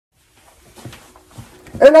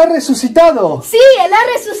Él ha resucitado. Sí, Él ha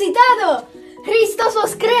resucitado. Christos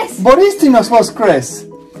voskres. Boristinos voskres.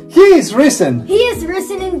 He is risen. He is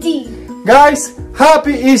risen indeed. Guys,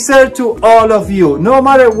 happy Easter to all of you. No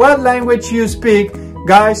matter what language you speak,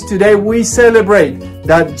 guys, today we celebrate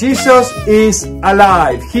that Jesus is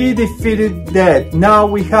alive. He defeated death. Now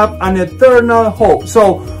we have an eternal hope.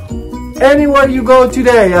 So anywhere you go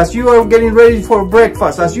today, as you are getting ready for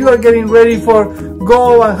breakfast, as you are getting ready for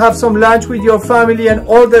go and have some lunch with your family and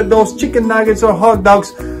order those chicken nuggets or hot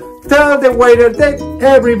dogs, tell the waiter, tell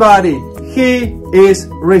everybody, He is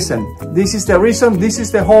risen. This is the reason, this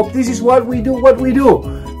is the hope, this is what we do,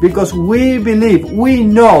 because we believe, we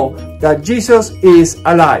know that Jesus is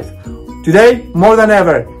alive. Today, more than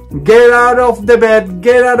ever, get out of the bed,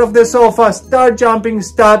 get out of the sofa, start jumping,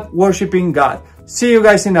 start worshiping God. See you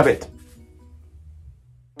guys in a bit.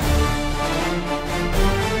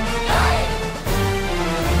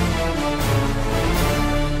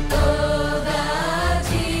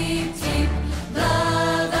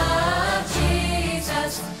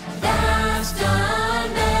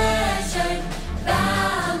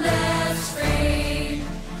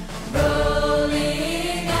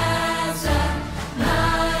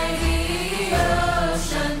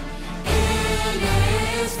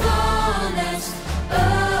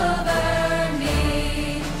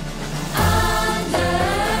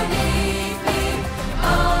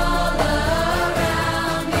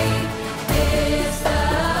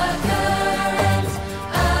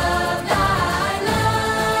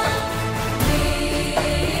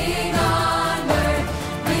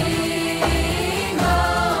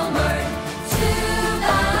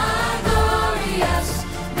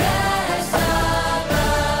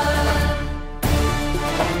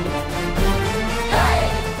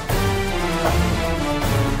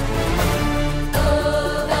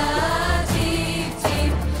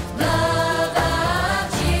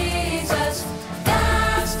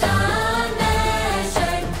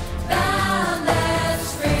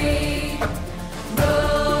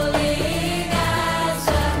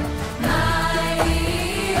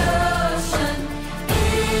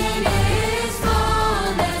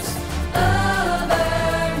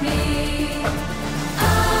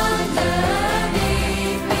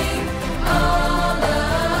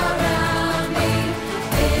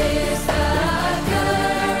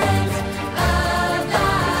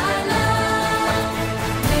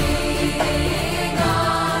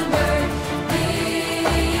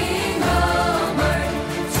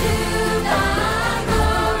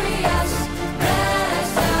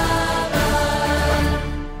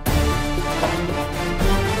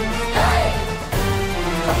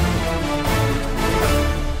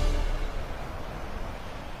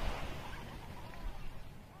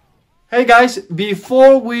 Hey guys,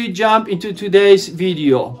 before we jump into today's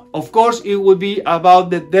video, of course it will be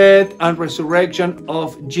about the death and resurrection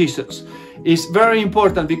of Jesus. It's very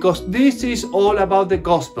important because this is all about the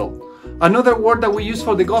gospel. Another word that we use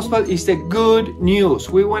for the gospel is the good news.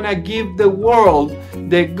 We want to give the world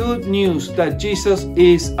the good news that Jesus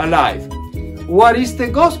is alive. What is the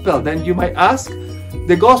gospel, then you might ask?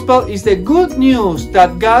 The gospel is the good news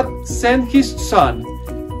that God sent His Son,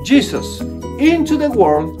 Jesus, into the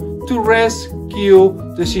world to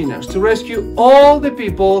rescue the sinners, to rescue all the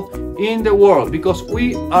people in the world, because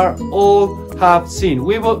we are all have sinned.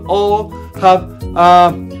 We will all have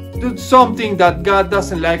done something that God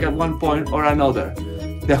doesn't like at one point or another.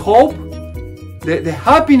 The hope, the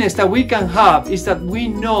happiness that we can have is that we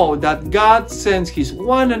know that God sends His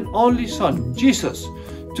one and only Son, Jesus,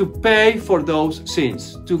 to pay for those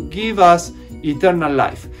sins, to give us eternal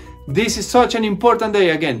life. This is such an important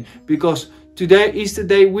day again, because today is the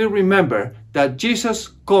day we remember that Jesus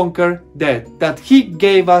conquered death, that He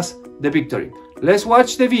gave us the victory. Let's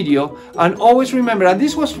watch the video and always remember, and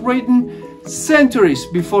this was written centuries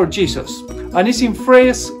before Jesus, and it's in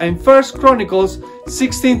First Chronicles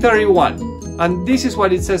 16:31, and this is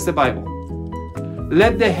what it says, the Bible.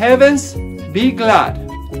 Let the heavens be glad,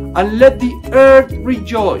 and let the earth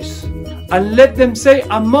rejoice, and let them say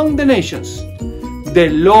among the nations, the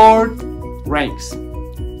Lord reigns.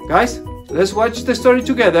 Guys, let's watch the story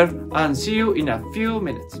together and see you in a few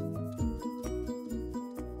minutes.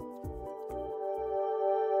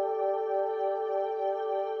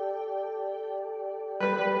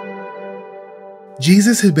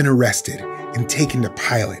 Jesus had been arrested and taken to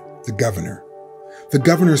Pilate, the governor. The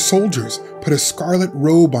governor's soldiers put a scarlet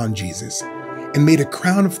robe on Jesus and made a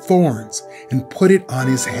crown of thorns and put it on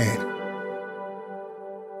His head.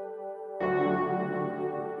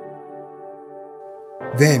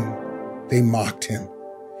 Then they mocked Him.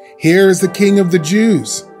 "Here is the King of the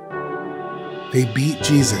Jews." They beat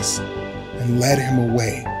Jesus and led him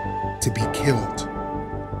away to be killed.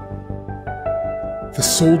 The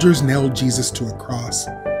soldiers nailed Jesus to a cross.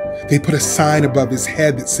 They put a sign above his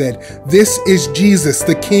head that said, "This is Jesus,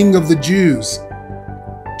 the King of the Jews."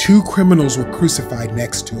 2 criminals were crucified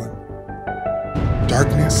next to him.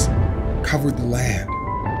 Darkness covered the land.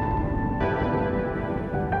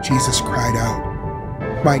 Jesus cried out,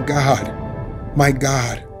 my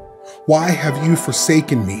God, why have you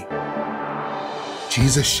forsaken me?"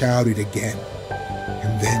 Jesus shouted again,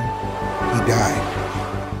 and then he died.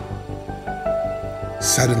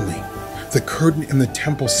 Suddenly, the curtain in the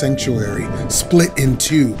temple sanctuary split in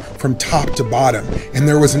 2 from top to bottom, and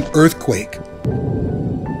there was an earthquake.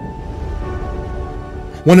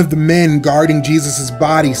 One of the men guarding Jesus'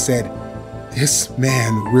 body said, "This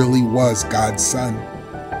man really was God's son."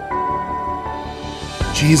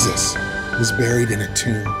 Jesus was buried in a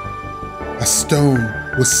tomb. A stone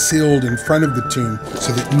was sealed in front of the tomb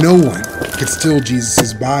so that no one could steal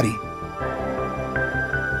Jesus' body.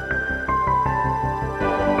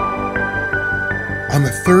 On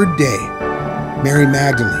the 3rd day, Mary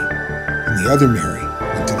Magdalene and the other Mary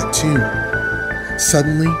went to the tomb.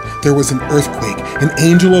 Suddenly, there was an earthquake. An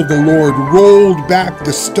angel of the Lord rolled back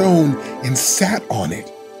the stone and sat on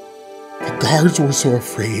it. The guards were so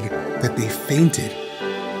afraid that they fainted.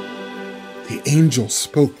 The angel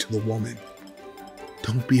spoke to the woman.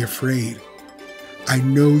 "Don't be afraid. I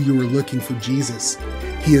know you were looking for Jesus.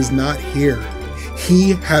 He is not here.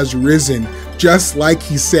 He has risen, just like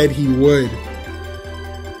he said he would."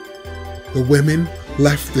 The women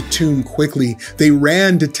left the tomb quickly. They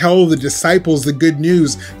ran to tell the disciples the good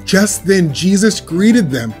news. Just then, Jesus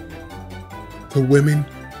greeted them. The women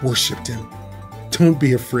worshiped him. "Don't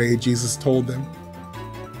be afraid," Jesus told them.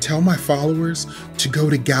 "Tell my followers to go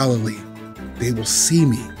to Galilee. They will see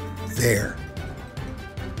me there."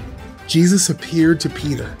 Jesus appeared to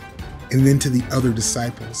Peter and then to the other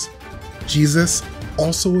disciples. Jesus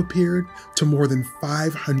also appeared to more than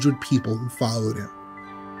 500 people who followed him.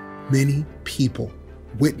 Many people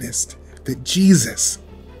witnessed that Jesus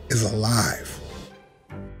is alive.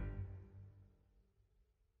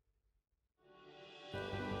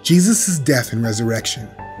 Jesus' death and resurrection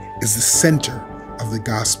is the center of the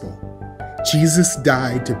gospel. Jesus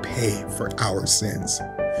died to pay for our sins.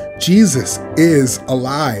 Jesus is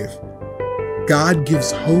alive. God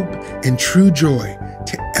gives hope and true joy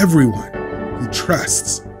to everyone who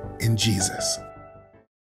trusts in Jesus.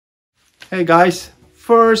 Hey guys,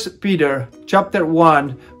 1 Peter chapter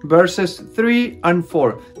 1 verses 3 and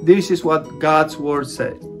 4. This is what God's word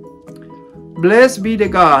says. "Blessed be the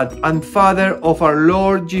God and Father of our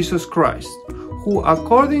Lord Jesus Christ, who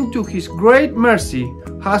according to his great mercy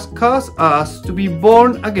has caused us to be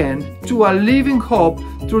born again to a living hope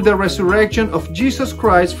through the resurrection of Jesus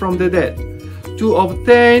Christ from the dead, to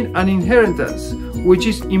obtain an inheritance which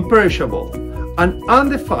is imperishable and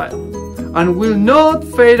undefiled and will not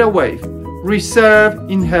fade away, reserved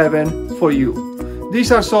in heaven for you."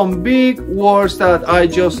 These are some big words that I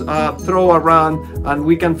just throw around, and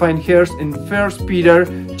we can find here in 1 Peter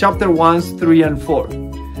chapter 1, 3 and 4.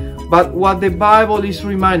 But what the Bible is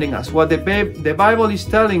reminding us, what the Bible is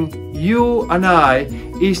telling you and I,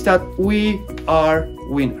 is that we are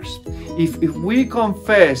winners. If we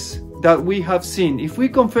confess that we have sinned, if we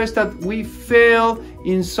confess that we fail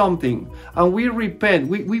in something, and we repent,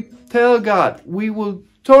 we tell God, we will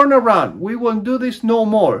turn around, we won't do this no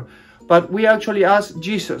more, but we actually ask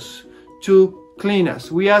Jesus to clean us.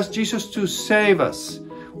 We ask Jesus to save us.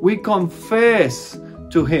 We confess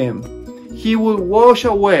to him. He will wash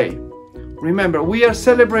away. Remember, we are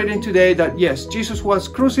celebrating today that yes, Jesus was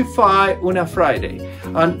crucified on a Friday,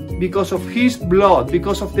 and because of his blood,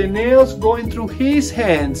 because of the nails going through his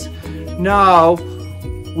hands, now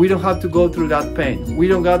we don't have to go through that pain. We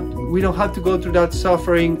don't have to go through that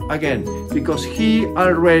suffering again, because he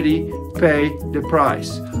already paid the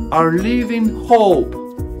price. Our living hope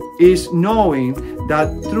is knowing that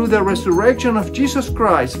through the resurrection of Jesus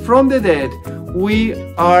Christ from the dead, we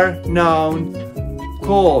are now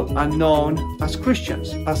called and known as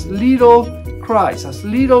Christians, as little Christ, as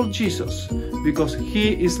little Jesus, because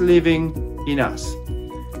he is living in us.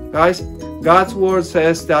 Guys, God's word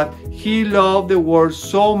says that he loved the world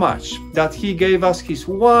so much that he gave us his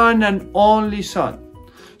one and only Son.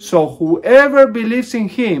 So whoever believes in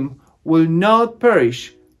him will not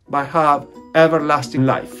perish but have everlasting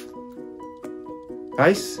life.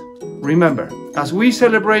 Guys, remember, as we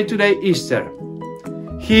celebrate today Easter,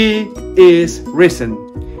 he is risen.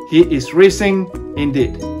 He is risen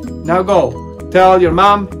indeed. Now go, tell your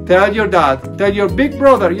mom, tell your dad, tell your big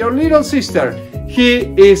brother, your little sister,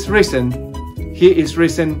 he is risen. He is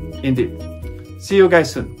risen indeed. See you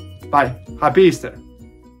guys soon. Bye. Happy Easter.